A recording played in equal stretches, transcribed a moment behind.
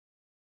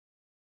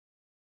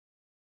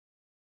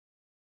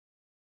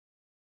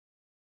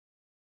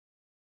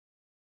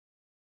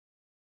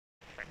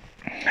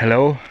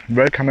Hello,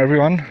 welcome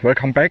everyone,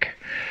 welcome back.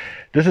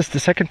 This is the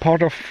second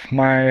part of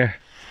my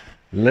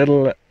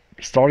little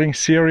starting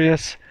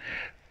series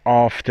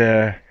of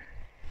the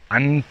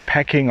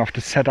unpacking of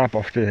the setup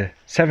of the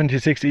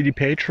 76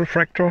 EDPH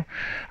refractor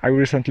I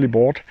recently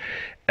bought.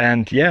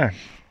 And yeah,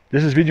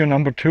 this is video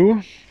number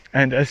 2,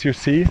 and as you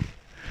see,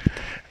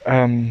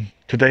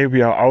 today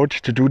we are out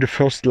to do the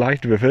first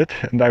light with it,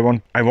 and I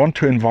want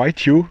to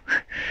invite you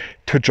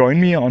to join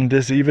me on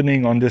this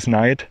evening, on this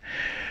night.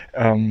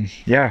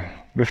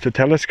 With the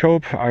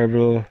telescope I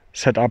will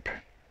set up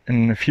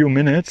in a few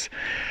minutes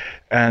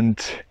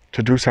and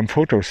to do some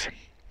photos.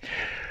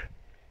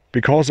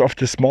 Because of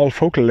the small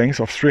focal length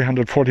of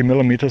 340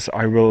 millimeters,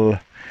 I will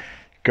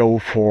go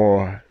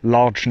for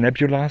large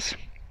nebulas.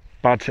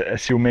 But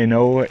as you may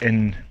know,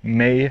 in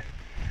May,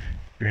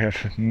 we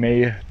have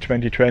May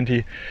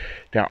 2020,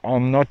 there are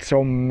not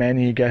so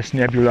many gas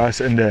nebulas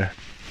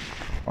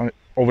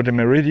over the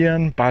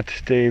meridian, but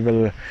they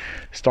will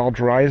start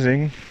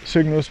rising.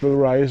 Cygnus will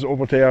rise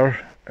over there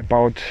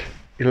about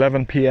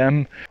 11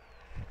 p.m.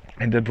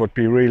 and that would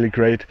be really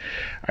great.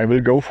 I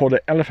will go for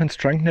the Elephant's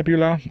Trunk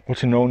Nebula,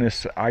 also known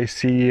as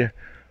IC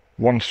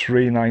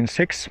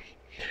 1396.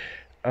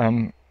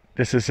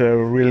 This is a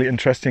really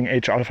interesting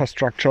H-alpha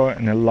structure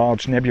and a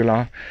large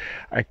nebula.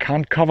 I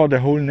can't cover the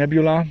whole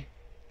nebula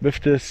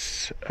with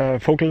this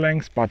focal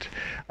length, but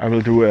I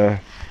will do a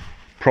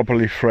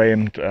properly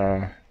framed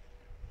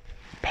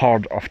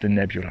part of the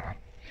nebula.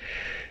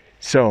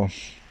 So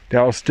there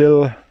are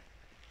still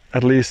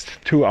at least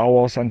 2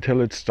 hours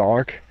until it's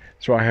dark,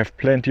 so I have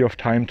plenty of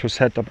time to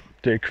set up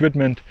the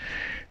equipment,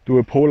 do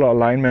a polar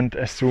alignment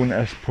as soon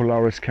as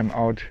Polaris came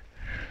out,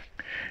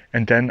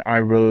 and then I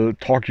will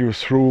talk you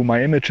through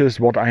my images,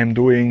 what I am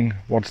doing,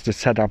 what's the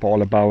setup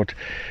all about.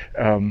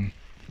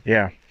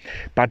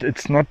 But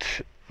it's not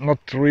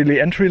really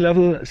entry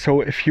level,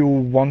 so if you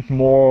want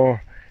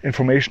more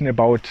information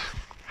about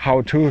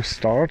how to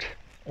start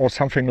or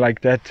something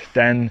like that,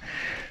 then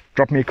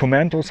drop me a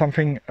comment or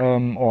something,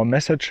 or a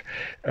message.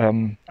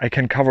 I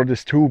can cover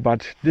this too,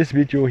 but this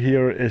video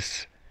here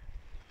is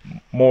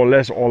more or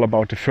less all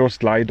about the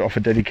first light of a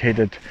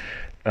dedicated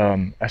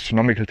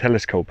astronomical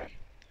telescope.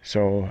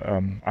 So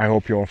I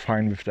hope you're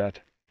fine with that.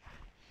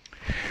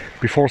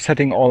 Before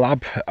setting all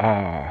up,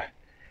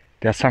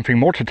 there's something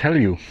more to tell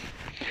you.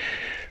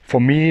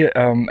 For me,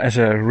 as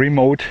a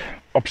remote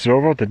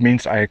observer, that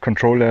means I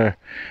control a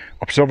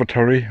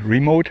observatory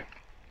remote.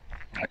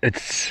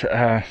 It's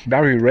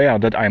very rare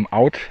that I'm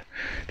out,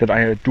 that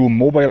I do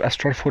mobile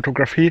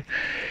astrophotography.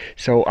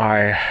 So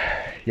I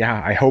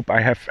hope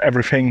I have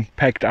everything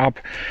packed up,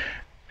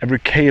 every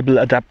cable,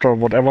 adapter,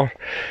 whatever.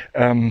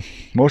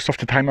 Most of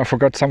the time I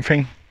forgot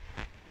something,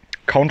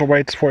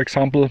 counterweights for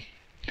example.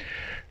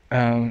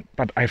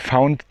 But I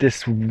found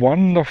this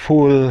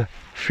wonderful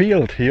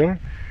field here.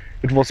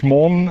 It was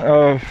born,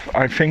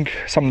 I think,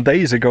 some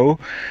days ago.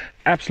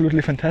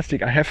 Absolutely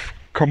fantastic. I have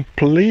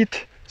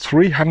complete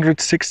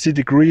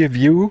 360-degree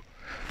view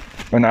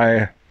when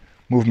I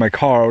move my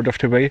car out of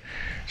the way,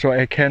 so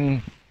I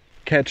can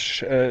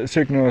catch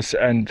Cygnus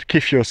and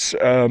Cepheus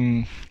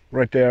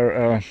right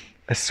there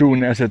as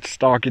soon as it's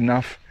dark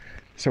enough.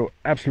 So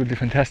absolutely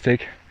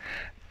fantastic.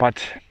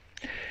 But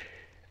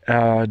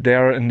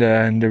there in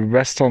the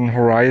western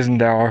horizon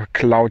there are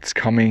clouds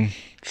coming,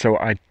 so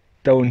I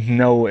don't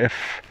know if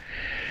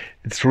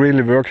it's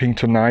really working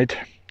tonight.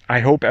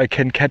 I hope I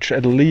can catch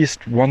at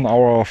least 1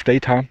 hour of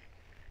data.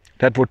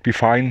 That would be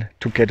fine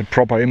to get a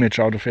proper image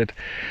out of it.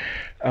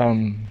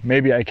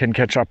 Maybe I can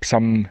catch up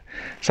some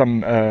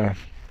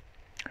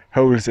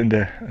holes in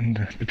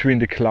between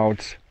the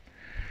clouds.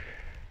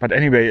 But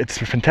anyway,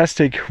 it's a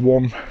fantastic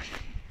warm,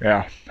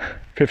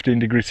 15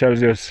 degrees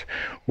Celsius,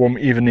 warm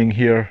evening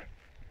here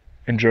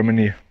in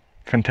Germany.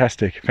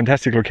 Fantastic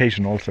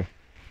location also.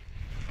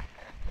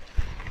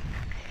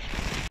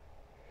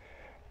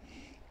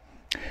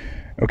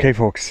 Okay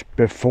folks,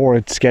 before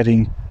it's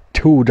getting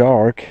too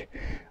dark,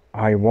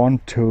 I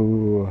want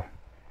to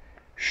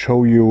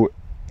show you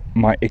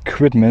my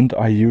equipment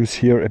I use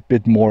here a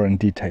bit more in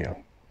detail.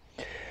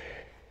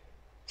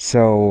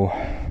 So,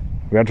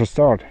 where to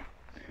start?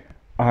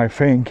 I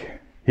think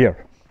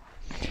here.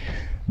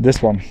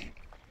 This one.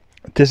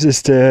 This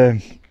is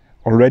the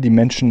already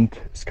mentioned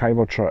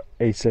Skywatcher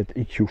AZ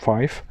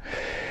EQ5.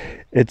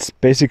 It's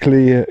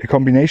basically a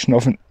combination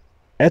of an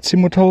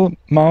azimuthal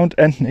mount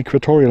and an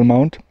equatorial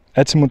mount.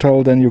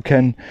 Azimuthal, then you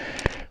can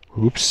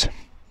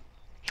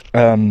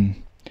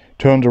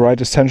turn the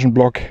right ascension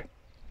block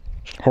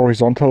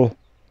horizontal,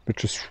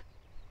 which is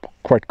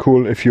quite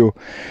cool if you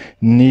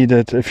need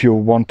it, if you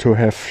want to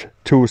have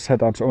 2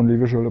 setups, only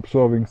visual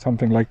observing,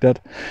 something like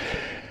that.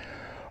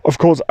 Of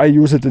course I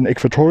use it in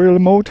equatorial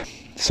mode,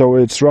 so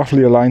it's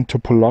roughly aligned to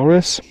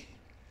Polaris.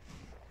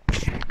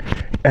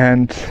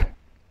 And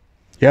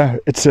yeah,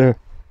 it's a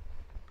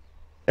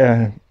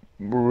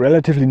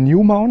relatively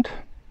new mount.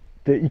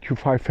 The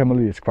EQ5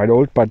 family is quite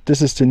old, but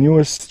this is the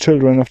newest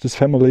children of this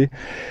family,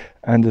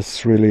 and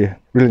it's really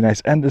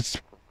nice. And it's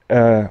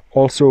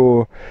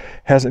also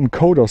has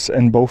encoders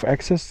in both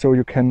axes, so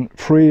you can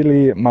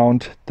freely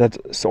mount.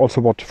 That's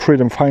also what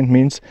freedom find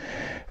means.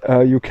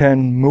 You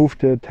can move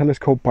the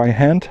telescope by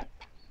hand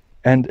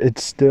and it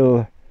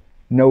still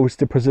knows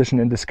the position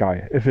in the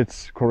sky if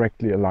it's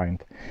correctly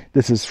aligned.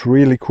 This is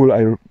really cool.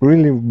 I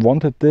really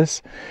wanted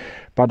this,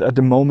 but at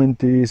the moment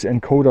these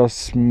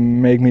encoders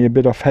make me a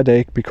bit of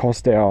headache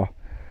because they are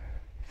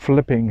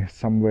flipping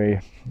some way,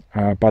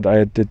 but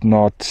I did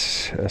not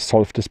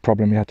solve this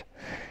problem yet.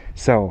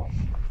 So,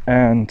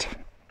 and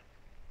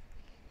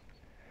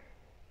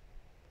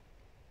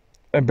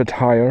a bit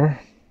higher,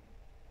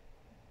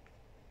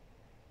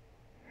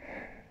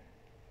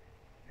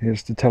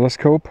 here's the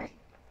telescope.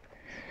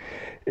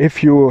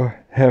 If you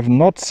have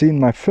not seen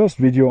my first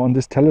video on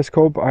this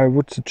telescope, I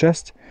would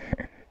suggest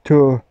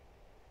to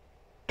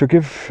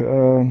give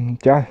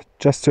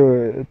just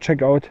to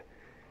check out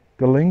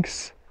the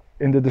links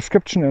in the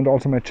description and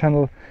also my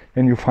channel,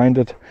 and you find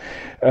it.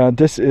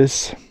 This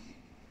is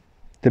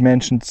the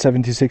mentioned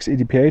 76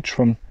 EDPH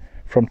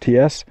from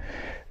TS.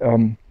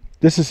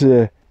 This is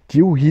a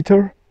dew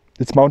heater.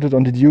 It's mounted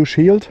on the dew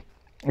shield.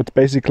 It's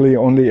basically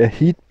only a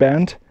heat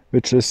band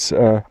which is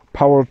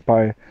powered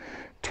by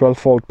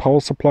 12-volt power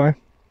supply.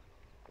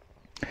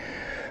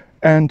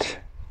 And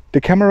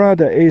the camera,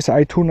 the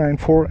ASI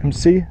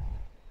 294MC,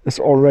 is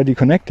already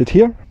connected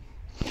here.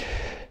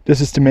 This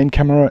is the main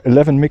camera,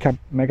 11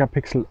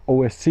 megapixel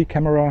OSC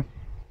camera.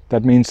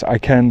 That means I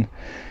can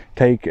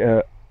take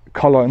a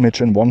color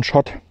image in one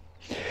shot.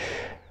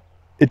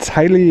 It's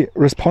highly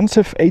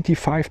responsive,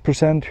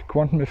 85%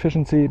 quantum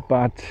efficiency,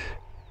 but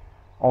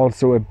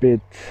also a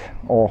bit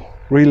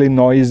really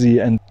noisy,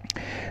 and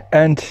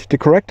the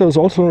corrector is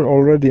also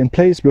already in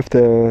place with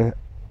the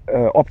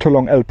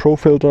Optolong L Pro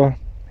filter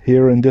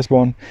here in this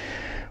one.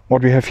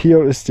 What we have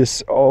here is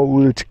this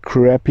old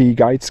crappy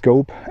guide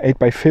scope,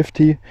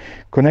 8x50,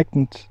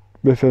 connected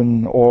with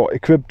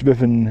equipped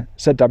with an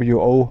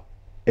ZWO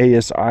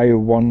ASI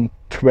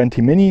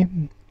 120 Mini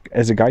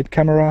as a guide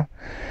camera.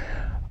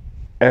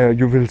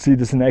 You will see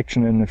this in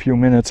action in a few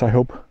minutes, I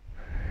hope.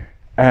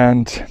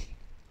 And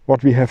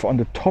what we have on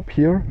the top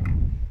here,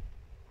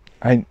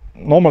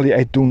 normally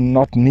I do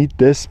not need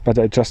this, but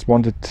I just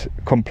want it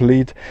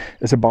complete,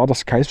 is a Barder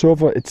Sky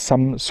Server. It's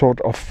some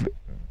sort of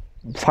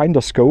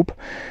finder scope,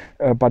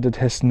 but it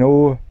has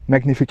no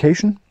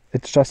magnification.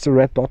 It's just a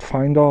red dot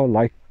finder,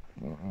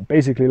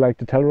 basically like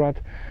the Telrad.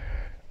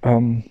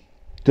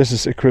 This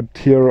is equipped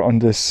here on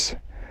this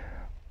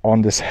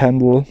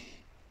handle.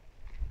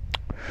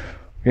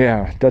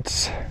 Yeah,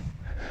 that's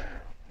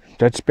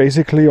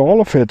basically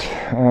all of it.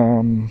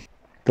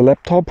 The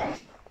laptop,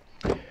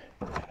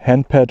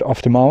 handpad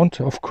of the mount,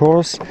 of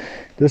course.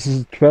 This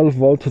is a 12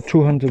 volt to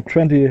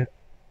 230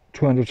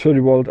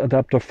 volt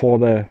adapter for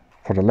the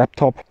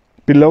laptop.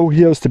 Below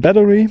here is the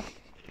battery,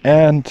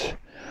 and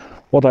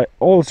what I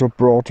also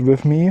brought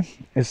with me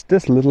is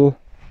this little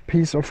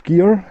piece of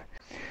gear.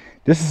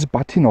 This is a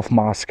Batinov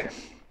mask.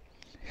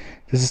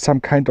 This is some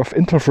kind of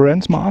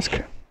interference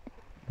mask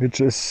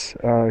which is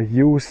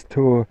used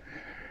to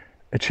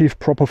achieve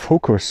proper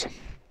focus.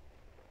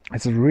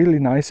 It's a really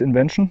nice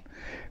invention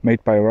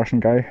made by a Russian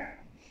guy,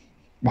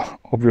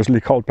 obviously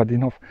called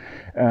Batinov,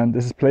 and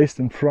this is placed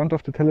in front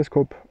of the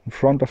telescope, in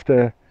front of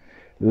the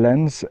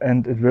lens,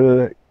 and it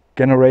will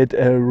generate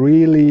a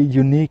really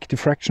unique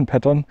diffraction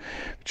pattern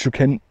which you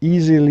can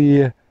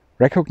easily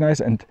recognize,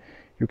 and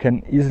you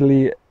can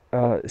easily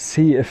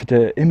see if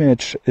the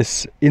image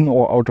is in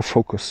or out of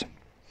focus.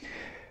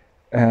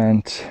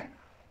 And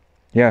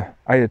yeah,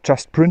 I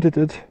just printed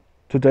it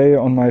today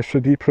on my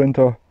 3D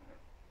printer.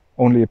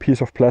 Only a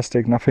piece of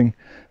plastic, nothing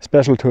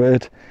special to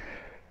it.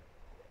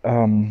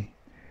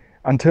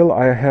 Until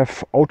I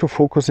have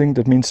autofocusing,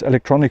 that means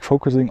electronic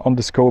focusing on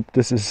the scope,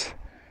 this is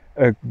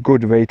a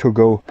good way to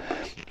go.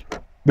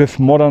 With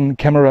modern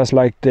cameras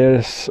like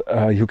this,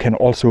 you can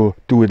also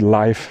do it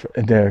live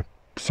in the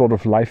sort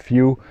of live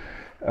view.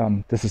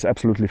 This is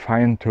absolutely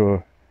fine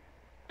to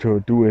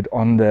do it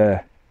on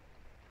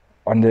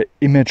the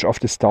image of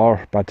the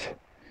star, but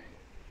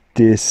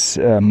this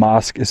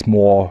mask is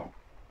more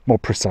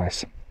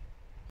precise.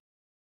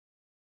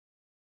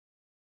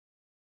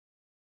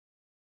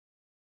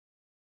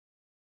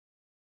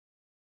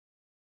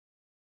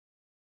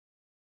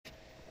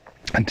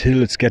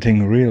 Until it's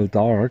getting real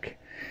dark,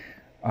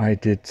 I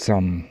did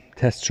some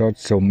test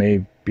shots, so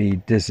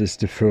maybe this is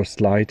the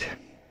first light.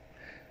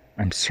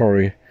 I'm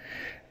sorry,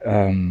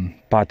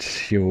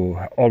 but you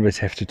always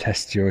have to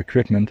test your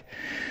equipment.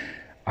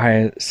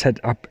 I set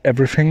up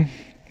everything.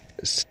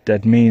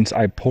 That means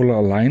I polar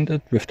aligned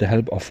it with the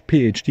help of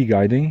PhD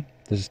guiding.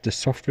 This is the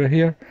software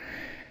here,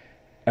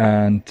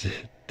 and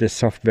this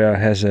software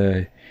has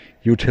a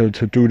util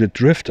to do the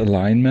drift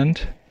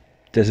alignment.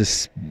 This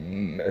is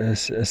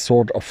a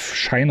sort of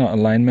shiner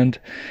alignment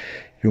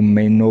you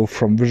may know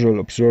from visual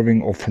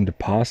observing or from the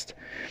past.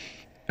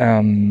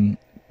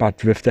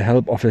 But with the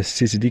help of a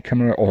CCD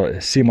camera or a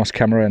CMOS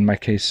camera in my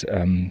case,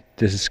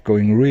 this is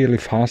going really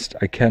fast.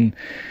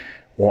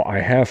 I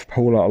have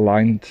polar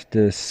aligned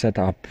this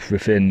setup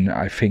within,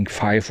 I think,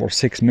 5 or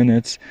 6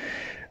 minutes.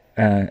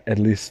 at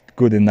least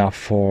good enough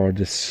for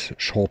this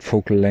short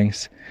focal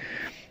length.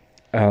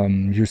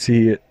 You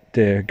see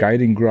the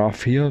guiding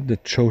graph here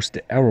that shows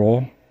the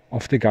error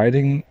of the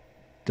guiding.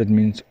 That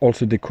means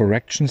also the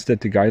corrections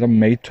that the guider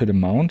made to the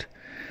mount.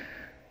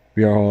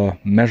 We are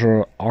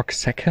measure arc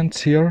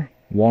seconds here.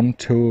 1,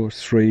 2,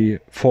 3,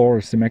 4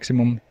 is the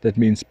maximum. That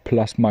means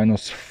plus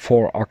minus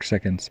 4 arc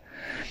seconds.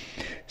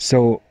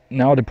 So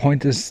now the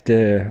point is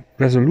the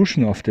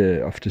resolution of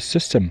the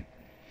system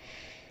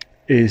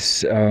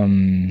is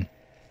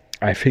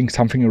I think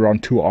something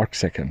around 2 arc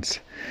seconds.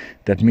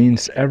 That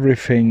means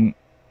everything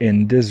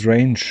in this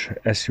range,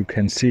 as you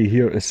can see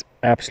here, is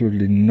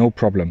absolutely no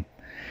problem.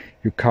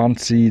 You can't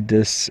see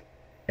this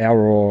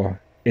error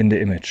in the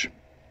image.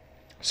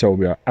 So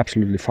we are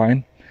absolutely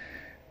fine.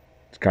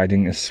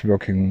 Guiding is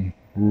working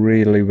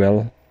really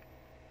well.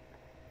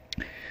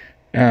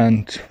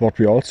 And what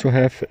we also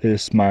have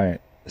is my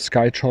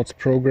sky charts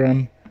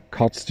program,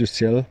 Cartes du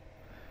Ciel.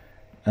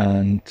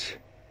 And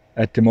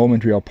at the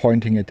moment we are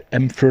pointing at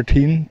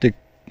M13, the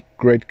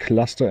great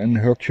cluster in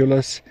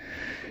Hercules,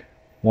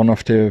 one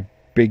of the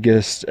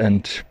biggest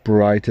and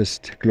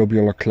brightest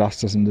globular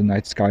clusters in the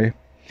night sky.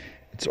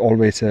 It's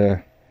always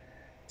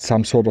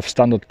some sort of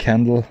standard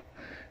candle,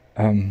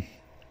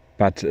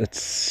 but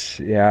it's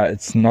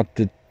not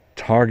the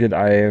target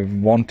I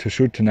want to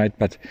shoot tonight,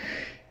 but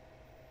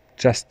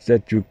just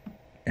that you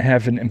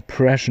have an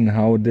impression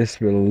how this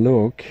will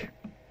look.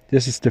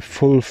 This is the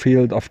full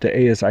field of the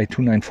ASI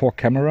 294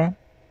 camera,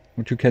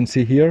 what you can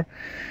see here,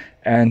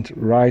 and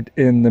right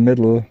in the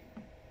middle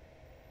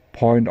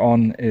point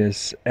on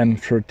is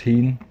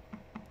M13,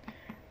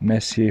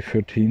 Messier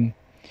 13,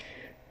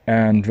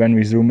 and when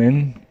we zoom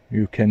in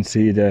you can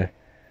see the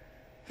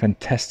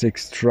fantastic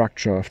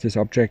structure of this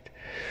object.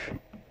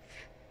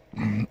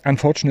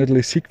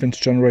 Unfortunately, Sequence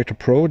Generator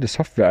Pro, the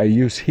software I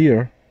use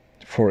here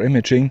for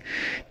imaging,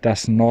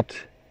 does not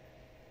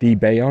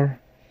debayer.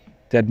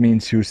 That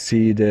means you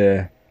see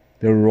the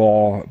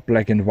raw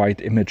black and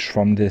white image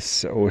from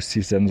this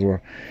OSC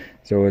sensor,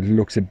 so it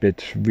looks a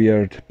bit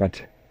weird,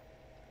 but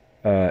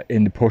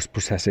in the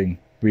post-processing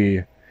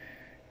we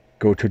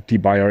go to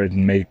debayer it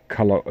and make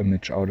color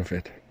image out of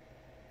it.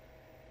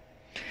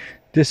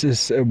 This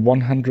is a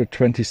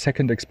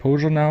 120-second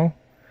exposure now.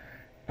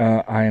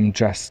 I am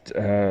just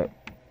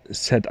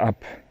set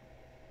up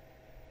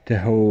the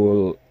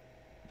whole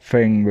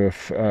thing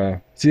with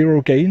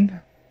zero gain,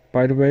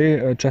 by the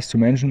way, just to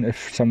mention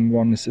if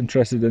someone is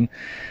interested in.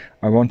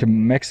 I want a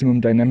maximum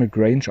dynamic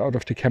range out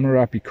of the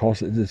camera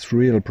because it is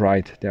real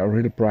bright. There are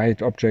real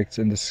bright objects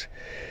in this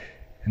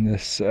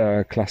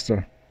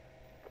cluster.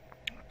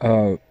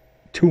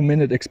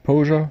 2-minute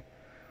exposure,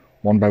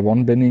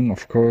 1x1 binning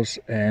of course,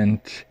 and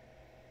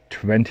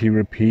 20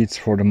 repeats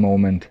for the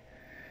moment.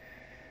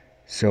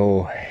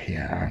 So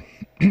yeah,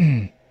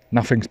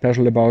 nothing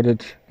special about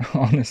it,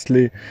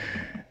 honestly.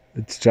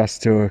 It's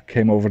just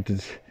came over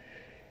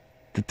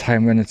the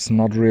time when it's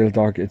not real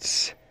dark.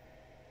 It's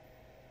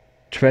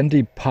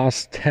 20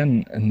 past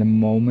 10 in the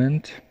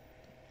moment.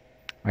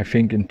 I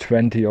think in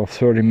 20 or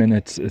 30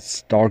 minutes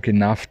it's dark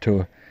enough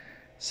to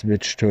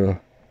switch to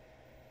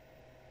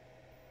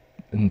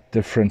a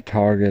different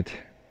target.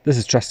 This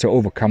is just to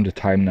overcome the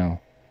time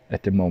now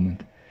at the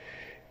moment.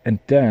 And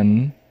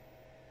then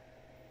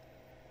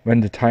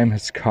when the time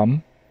has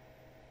come,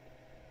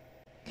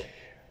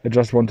 I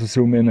just want to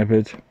zoom in a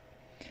bit.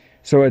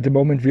 So at the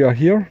moment we are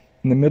here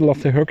in the middle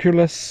of the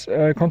Hercules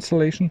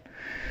constellation,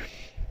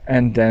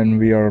 and then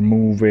we are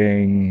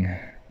moving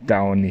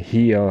down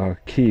here,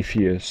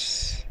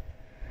 Cepheus,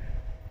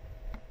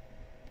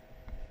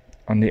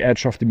 on the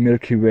edge of the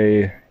Milky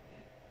Way.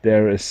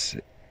 There is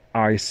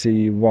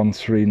IC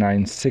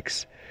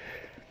 1396,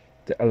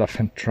 the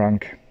elephant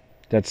trunk.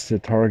 That's the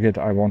target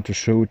I want to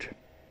shoot.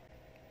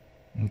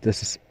 And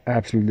this is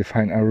absolutely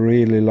fine. I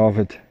really love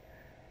it.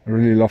 I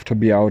really love to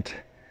be out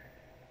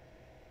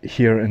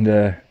here in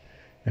the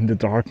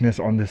darkness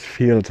on this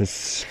field.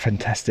 It's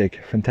fantastic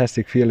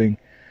feeling.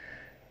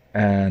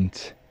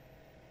 And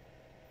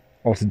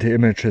also the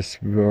images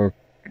work.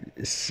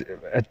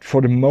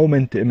 For the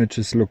moment the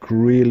images look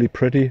really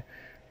pretty.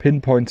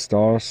 Pinpoint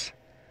stars.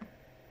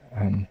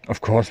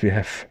 Of course we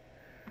have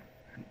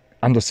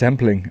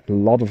undersampling, a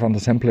lot of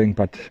undersampling,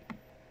 but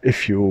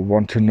if you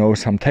want to know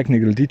some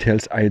technical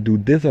details, I do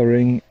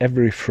dithering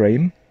every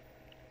frame.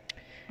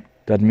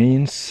 That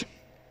means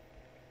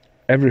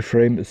every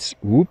frame is,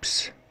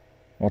 whoops,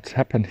 what's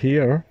happened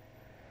here?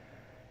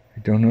 I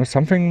don't know,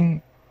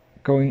 something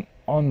going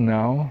on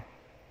now.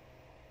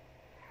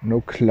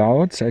 No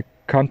clouds, I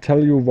can't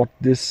tell you what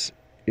this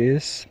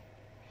is.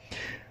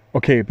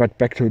 Okay, but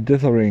back to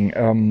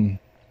dithering.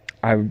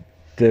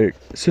 The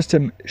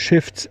system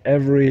shifts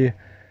every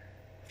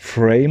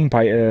frame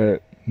by a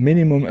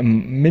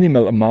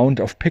minimal amount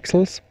of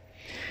pixels,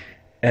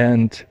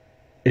 and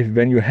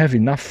when you have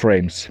enough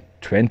frames,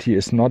 20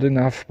 is not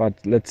enough, but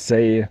let's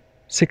say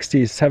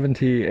 60,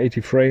 70,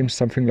 80 frames,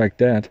 something like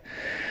that,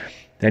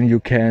 then you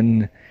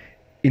can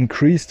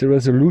increase the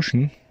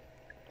resolution.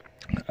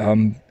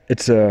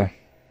 It's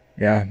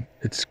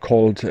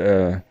called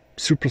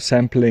super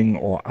sampling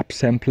or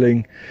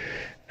upsampling,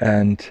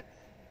 and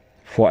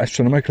for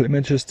astronomical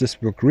images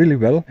this works really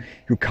well.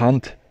 You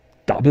can't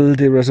double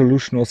the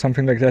resolution or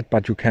something like that,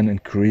 but you can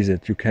increase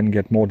it. You can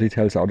get more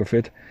details out of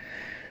it.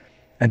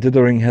 And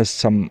dithering has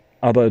some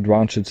other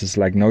advantages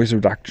like noise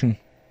reduction,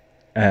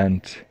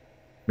 and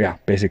yeah,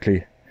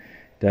 basically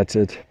that's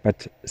it.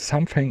 But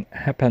something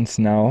happens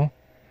now,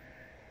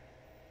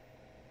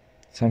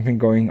 something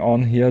going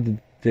on here.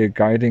 The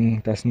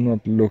guiding does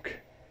not look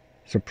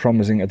so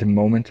promising at the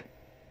moment,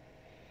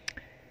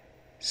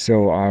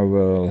 so I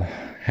will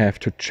have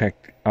to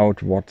check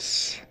out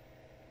what's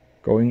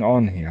going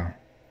on here.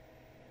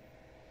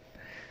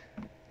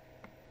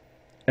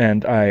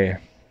 And I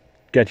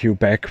get you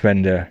back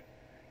when the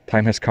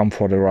time has come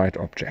for the right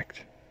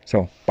object.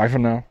 So bye for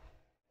now.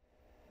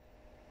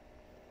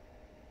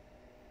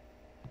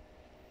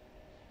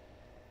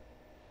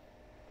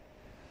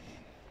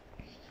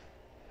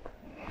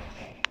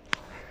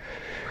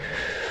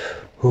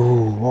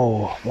 Oh,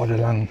 whoa, what a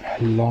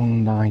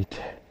long night.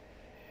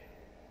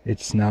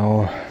 It's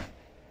now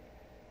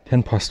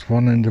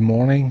 1:10 in the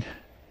morning,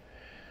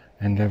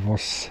 and I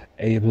was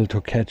able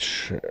to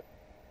catch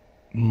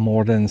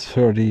more than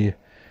 30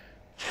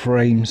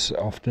 frames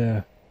of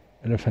the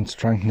Elephant's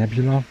Trunk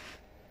Nebula.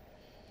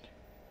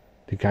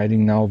 The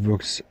guiding now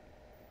works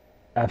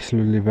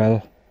absolutely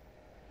well,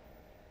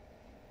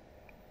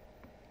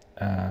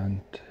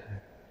 and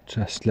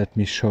just let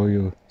me show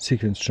you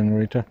sequence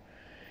generator.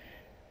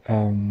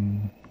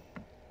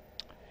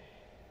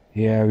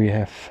 Yeah, we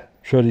have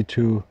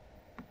 32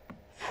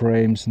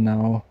 frames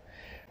now.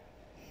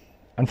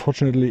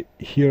 Unfortunately,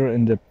 here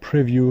in the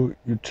preview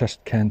you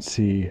just can't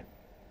see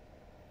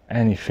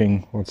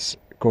anything what's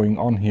going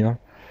on here.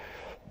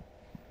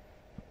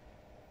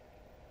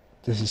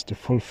 This is the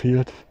full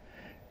field,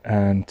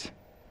 and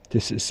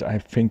this is, I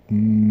think,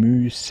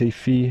 Mu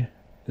Cephei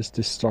is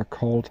this star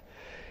called,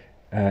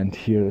 and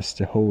here is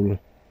the whole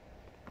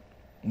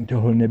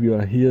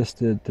nebula. Here's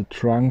the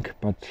trunk,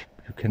 but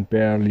you can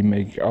barely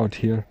make out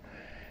here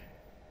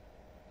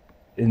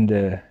in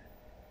the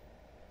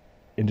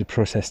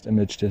processed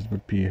image. That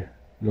would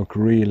look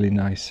really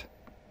nice.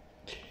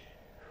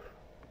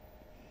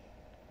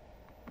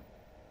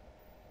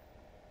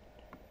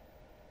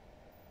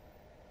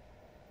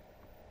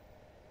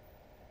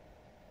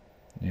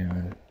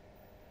 Yeah,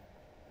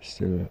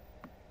 still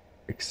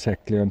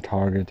exactly on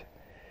target.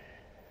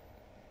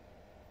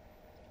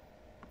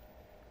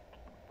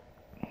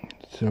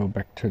 So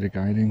back to the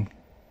guiding.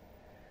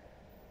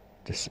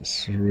 This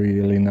is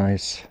really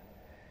nice.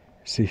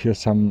 See here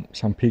some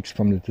peaks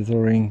from the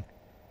dithering.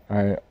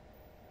 I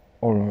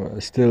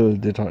still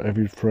dither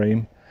every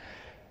frame.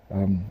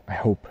 I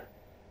hope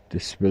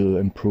this will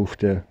improve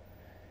the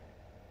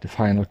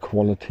final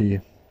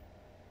quality.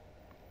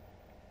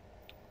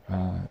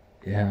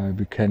 Yeah,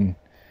 we can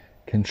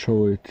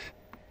show it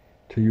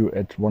to you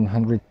at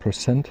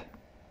 100%.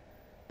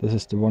 This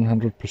is the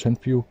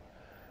 100% view.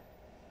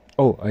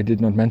 Oh, I did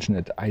not mention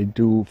it. I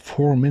do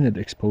 4-minute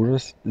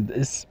exposures. It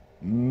is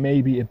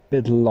maybe a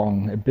bit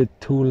long, a bit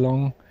too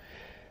long,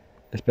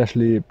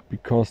 especially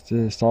because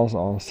the stars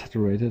are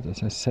saturated,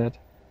 as I said.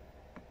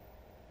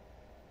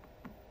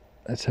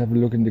 Let's have a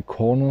look in the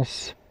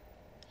corners.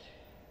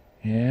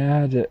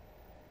 Yeah,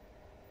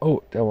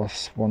 oh, there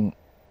was one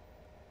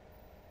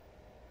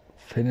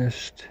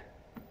finished.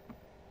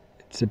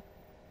 It's a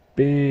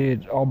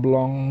bit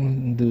oblong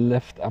in the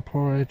left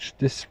upper edge.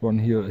 This one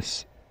here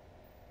is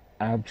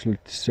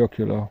absolutely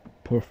circular,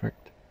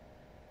 perfect.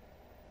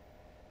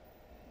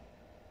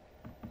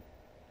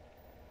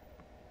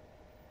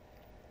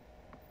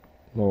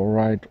 Lower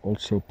right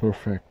also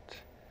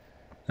perfect,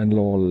 and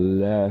lower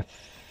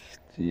left,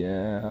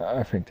 yeah,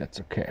 I think that's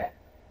okay.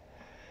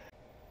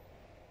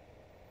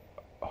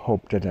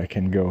 Hope that I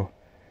can go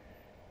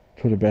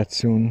to the bed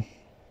soon.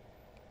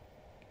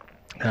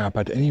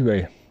 But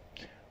anyway,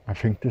 I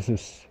think this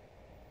is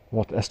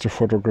what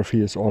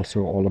astrophotography is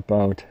also all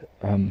about.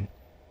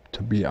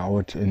 To be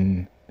out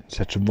in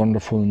such a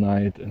wonderful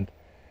night and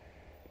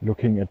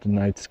looking at the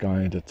night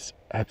sky, that's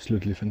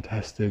absolutely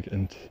fantastic,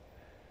 and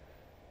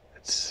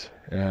it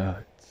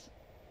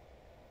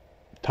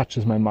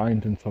touches my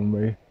mind in some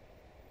way.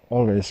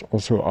 Always,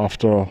 also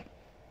after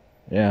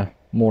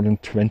more than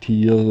 20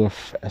 years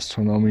of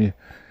astronomy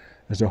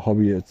as a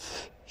hobby,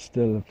 it's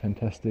still a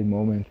fantastic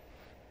moment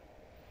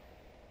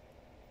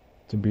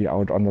to be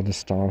out under the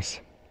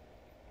stars.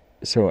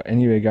 So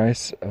anyway,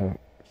 guys,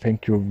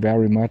 thank you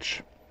very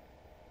much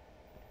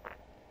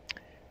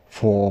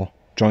for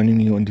joining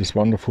me on this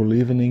wonderful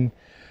evening.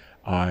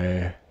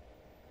 I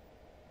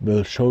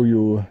will show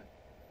you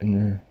in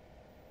a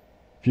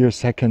few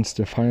seconds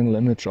the final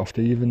image of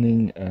the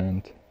evening,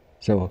 and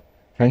so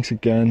thanks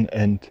again,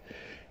 and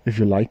if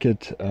you like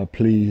it,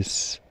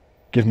 please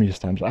give me a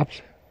thumbs up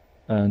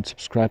and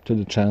subscribe to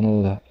the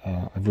channel.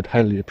 I would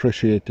highly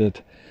appreciate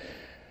it.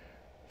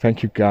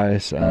 Thank you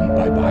guys, and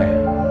bye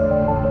bye.